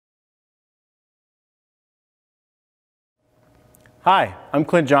Hi, I'm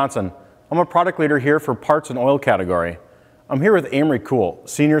Clint Johnson. I'm a product leader here for parts and oil category. I'm here with Amory Kuhl,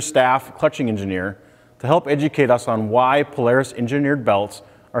 Senior Staff Clutching Engineer, to help educate us on why Polaris engineered belts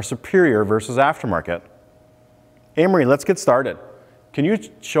are superior versus aftermarket. Amory, let's get started. Can you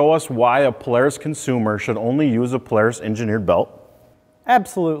show us why a Polaris consumer should only use a Polaris engineered belt?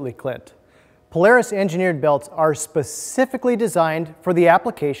 Absolutely, Clint. Polaris engineered belts are specifically designed for the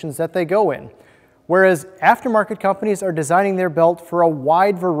applications that they go in, whereas aftermarket companies are designing their belt for a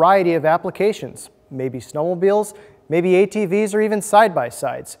wide variety of applications, maybe snowmobiles, maybe ATVs, or even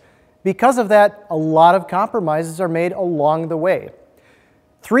side-by-sides. Because of that, a lot of compromises are made along the way.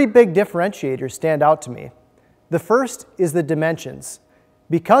 Three big differentiators stand out to me. The first is the dimensions.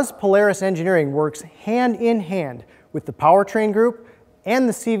 Because Polaris Engineering works hand in hand with the powertrain group and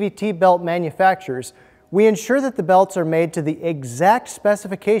the CVT belt manufacturers, we ensure that the belts are made to the exact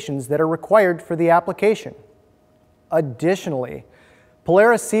specifications that are required for the application. Additionally,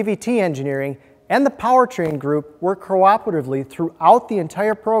 Polaris CVT Engineering and the powertrain group work cooperatively throughout the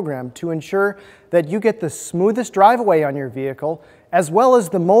entire program to ensure that you get the smoothest drive away on your vehicle, as well as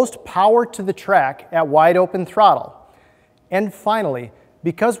the most power to the track at wide open throttle. And finally,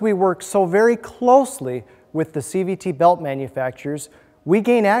 because we work so very closely with the CVT belt manufacturers, we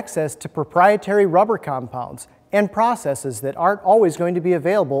gain access to proprietary rubber compounds and processes that aren't always going to be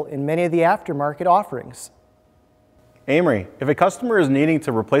available in many of the aftermarket offerings. Amory, if a customer is needing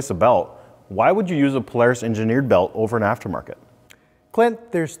to replace a belt, why would you use a Polaris engineered belt over an aftermarket?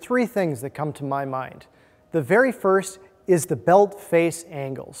 Clint, there's three things that come to my mind. The very first is the belt face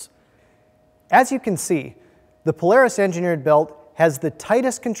angles. As you can see, the Polaris engineered belt has the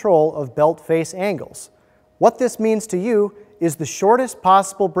tightest control of belt face angles. What this means to you is the shortest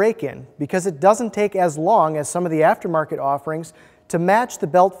possible break-in, because it doesn't take as long as some of the aftermarket offerings to match the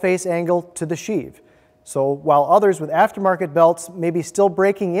belt face angle to the sheave. So while others with aftermarket belts may be still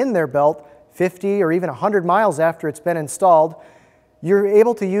breaking in their belt 50 or even 100 miles after it's been installed, you're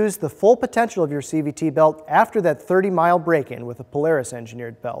able to use the full potential of your CVT belt after that 30-mile break-in with a Polaris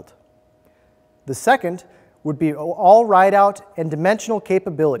engineered belt. The second would be all ride-out and dimensional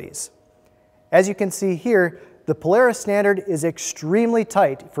capabilities. As you can see here, the Polaris standard is extremely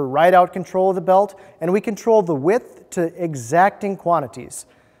tight for ride-out control of the belt, and we control the width to exacting quantities.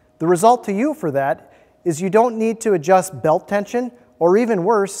 The result to you for that is you don't need to adjust belt tension, or even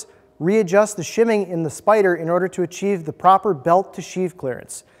worse, readjust the shimming in the spider in order to achieve the proper belt to sheave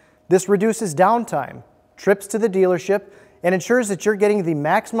clearance. This reduces downtime, trips to the dealership, and ensures that you're getting the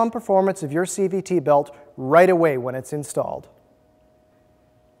maximum performance of your CVT belt right away when it's installed.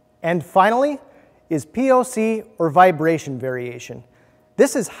 And finally is POC, or vibration variation.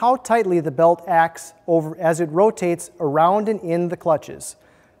 This is how tightly the belt acts as it rotates around and in the clutches.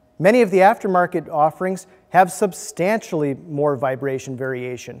 Many of the aftermarket offerings have substantially more vibration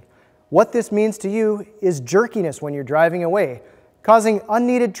variation. What this means to you is jerkiness when you're driving away, causing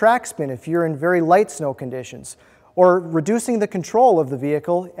unneeded track spin if you're in very light snow conditions, or reducing the control of the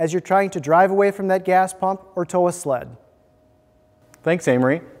vehicle as you're trying to drive away from that gas pump or tow a sled. Thanks,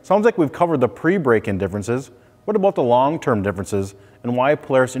 Amory. Sounds like we've covered the pre-break-in differences. What about the long-term differences and why a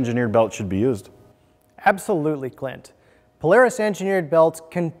Polaris engineered belt should be used? Absolutely, Clint. Polaris engineered belts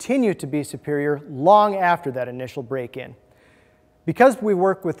continue to be superior long after that initial break-in. Because we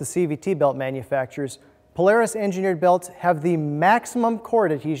work with the CVT belt manufacturers, Polaris engineered belts have the maximum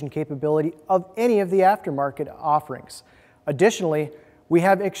cord adhesion capability of any of the aftermarket offerings. Additionally, we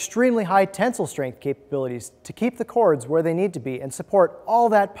have extremely high tensile strength capabilities to keep the cords where they need to be and support all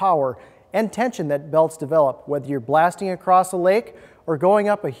that power and tension that belts develop, whether you're blasting across a lake or going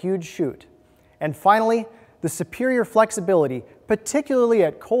up a huge chute. And finally, the superior flexibility, particularly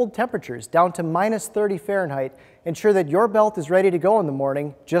at cold temperatures down to -30 Fahrenheit, ensure that your belt is ready to go in the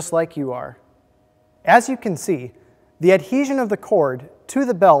morning just like you are. As you can see, the adhesion of the cord to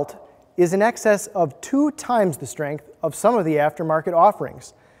the belt is in excess of 2 times the strength of some of the aftermarket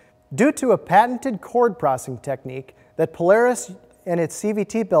offerings. Due to a patented cord processing technique that Polaris and its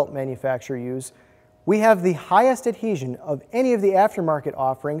CVT belt manufacturer use, we have the highest adhesion of any of the aftermarket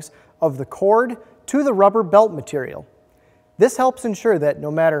offerings of the cord to the rubber belt material. This helps ensure that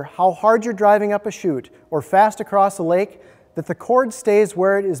no matter how hard you're driving up a chute or fast across a lake, that the cord stays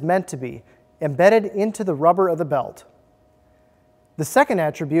where it is meant to be, embedded into the rubber of the belt. The second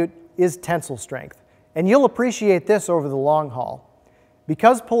attribute is tensile strength, and you'll appreciate this over the long haul.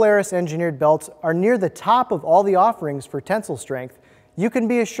 Because Polaris engineered belts are near the top of all the offerings for tensile strength, you can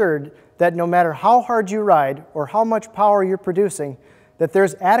be assured that no matter how hard you ride or how much power you're producing, that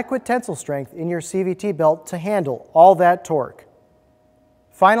there's adequate tensile strength in your CVT belt to handle all that torque.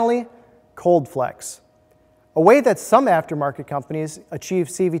 Finally, cold flex. A way that some aftermarket companies achieve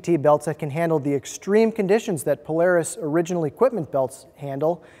CVT belts that can handle the extreme conditions that Polaris original equipment belts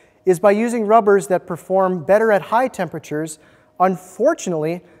handle is by using rubbers that perform better at high temperatures.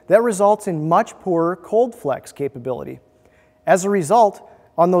 Unfortunately, that results in much poorer cold flex capability. As a result,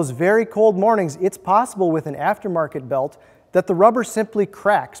 on those very cold mornings, it's possible with an aftermarket belt that the rubber simply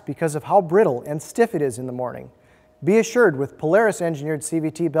cracks because of how brittle and stiff it is in the morning. Be assured, with Polaris engineered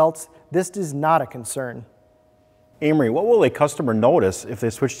CVT belts, this is not a concern. Amory, what will a customer notice if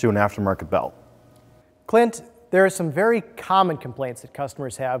they switch to an aftermarket belt? Clint, there are some very common complaints that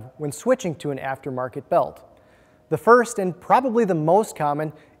customers have when switching to an aftermarket belt. The first, and probably the most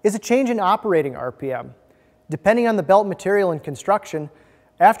common, is a change in operating RPM. Depending on the belt material and construction,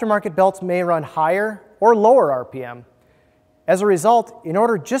 aftermarket belts may run higher or lower RPM. As a result, in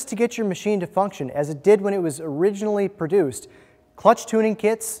order just to get your machine to function as it did when it was originally produced, clutch tuning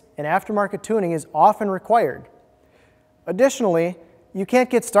kits and aftermarket tuning is often required. Additionally, you can't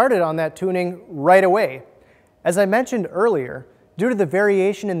get started on that tuning right away. As I mentioned earlier, due to the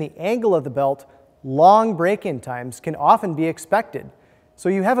variation in the angle of the belt, long break-in times can often be expected. So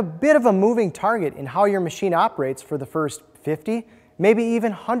you have a bit of a moving target in how your machine operates for the first 50, maybe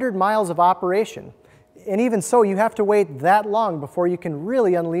even 100 miles of operation. And even so, you have to wait that long before you can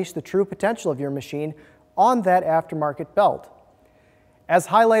really unleash the true potential of your machine on that aftermarket belt. As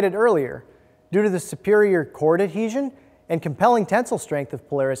highlighted earlier, due to the superior cord adhesion and compelling tensile strength of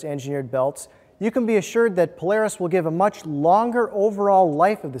Polaris engineered belts, you can be assured that Polaris will give a much longer overall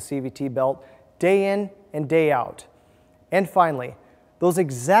life of the CVT belt day in and day out. And finally, those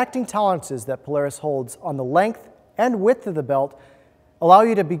exacting tolerances that Polaris holds on the length and width of the belt allow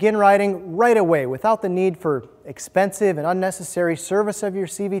you to begin riding right away without the need for expensive and unnecessary service of your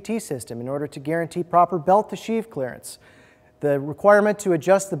CVT system in order to guarantee proper belt-to-sheave clearance. The requirement to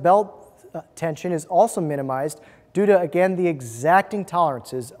adjust the belt tension is also minimized due to, again, the exacting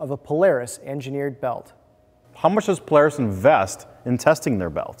tolerances of a Polaris engineered belt. How much does Polaris invest in testing their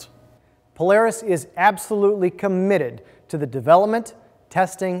belts? Polaris is absolutely committed to the development,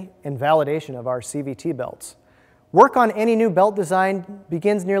 testing, and validation of our CVT belts. Work on any new belt design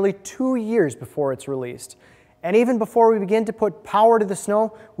begins nearly 2 years before it's released. And even before we begin to put power to the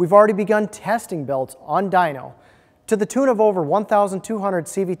snow, we've already begun testing belts on dyno, to the tune of over 1,200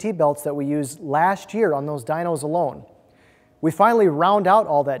 CVT belts that we used last year on those dynos alone. We finally round out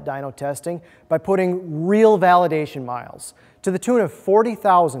all that dyno testing by putting real validation miles, to the tune of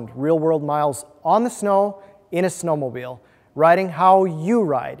 40,000 real-world miles on the snow in a snowmobile, riding how you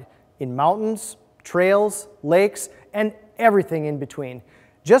ride, in mountains, trails, lakes, and everything in between,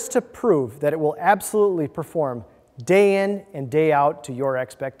 just to prove that it will absolutely perform day in and day out to your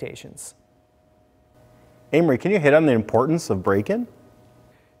expectations. Amory, can you hit on the importance of break-in?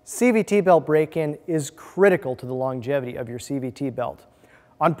 CVT belt break-in is critical to the longevity of your CVT belt.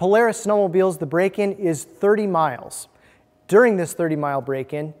 On Polaris snowmobiles, the break-in is 30 miles. During this 30-mile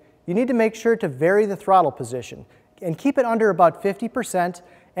break-in, you need to make sure to vary the throttle position and keep it under about 50%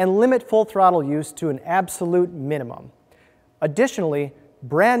 and limit full throttle use to an absolute minimum. Additionally,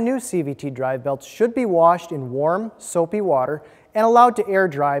 brand new CVT drive belts should be washed in warm, soapy water and allowed to air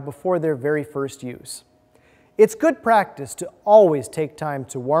dry before their very first use. It's good practice to always take time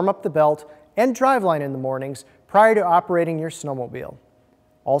to warm up the belt and driveline in the mornings prior to operating your snowmobile.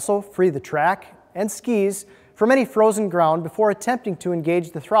 Also, free the track and skis from any frozen ground before attempting to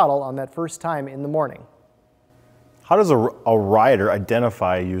engage the throttle on that first time in the morning. How does a rider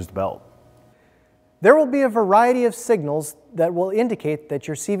identify a used belt? There will be a variety of signals that will indicate that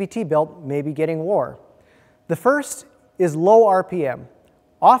your CVT belt may be getting wore. The first is low RPM.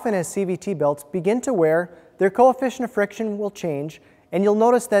 Often as CVT belts begin to wear, their coefficient of friction will change, and you'll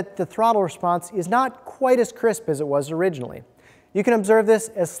notice that the throttle response is not quite as crisp as it was originally. You can observe this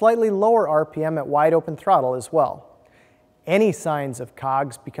as slightly lower RPM at wide open throttle as well. Any signs of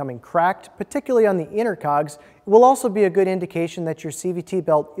cogs becoming cracked, particularly on the inner cogs, will also be a good indication that your CVT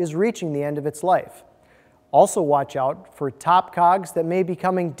belt is reaching the end of its life. Also watch out for top cogs that may be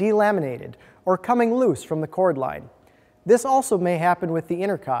becoming delaminated or coming loose from the cord line. This also may happen with the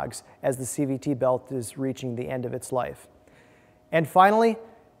inner cogs as the CVT belt is reaching the end of its life. And finally,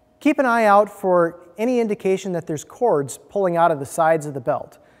 keep an eye out for any indication that there's cords pulling out of the sides of the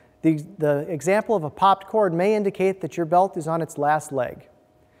belt. The example of a popped cord may indicate that your belt is on its last leg.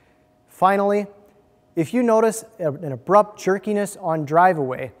 Finally, if you notice an abrupt jerkiness on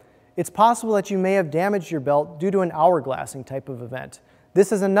drive-away, it's possible that you may have damaged your belt due to an hourglassing type of event.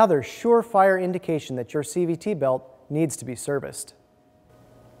 This is another surefire indication that your CVT belt needs to be serviced.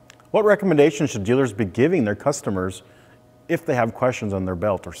 What recommendations should dealers be giving their customers if they have questions on their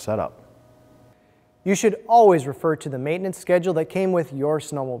belt or setup? You should always refer to the maintenance schedule that came with your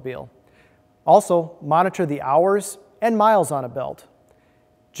snowmobile. Also, monitor the hours and miles on a belt.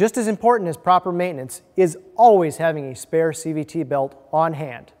 Just as important as proper maintenance is always having a spare CVT belt on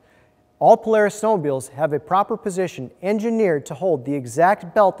hand. All Polaris snowmobiles have a proper position engineered to hold the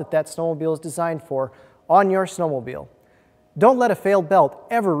exact belt that snowmobile is designed for on your snowmobile. Don't let a failed belt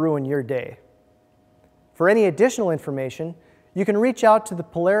ever ruin your day. For any additional information, you can reach out to the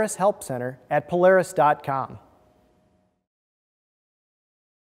Polaris Help Center at polaris.com.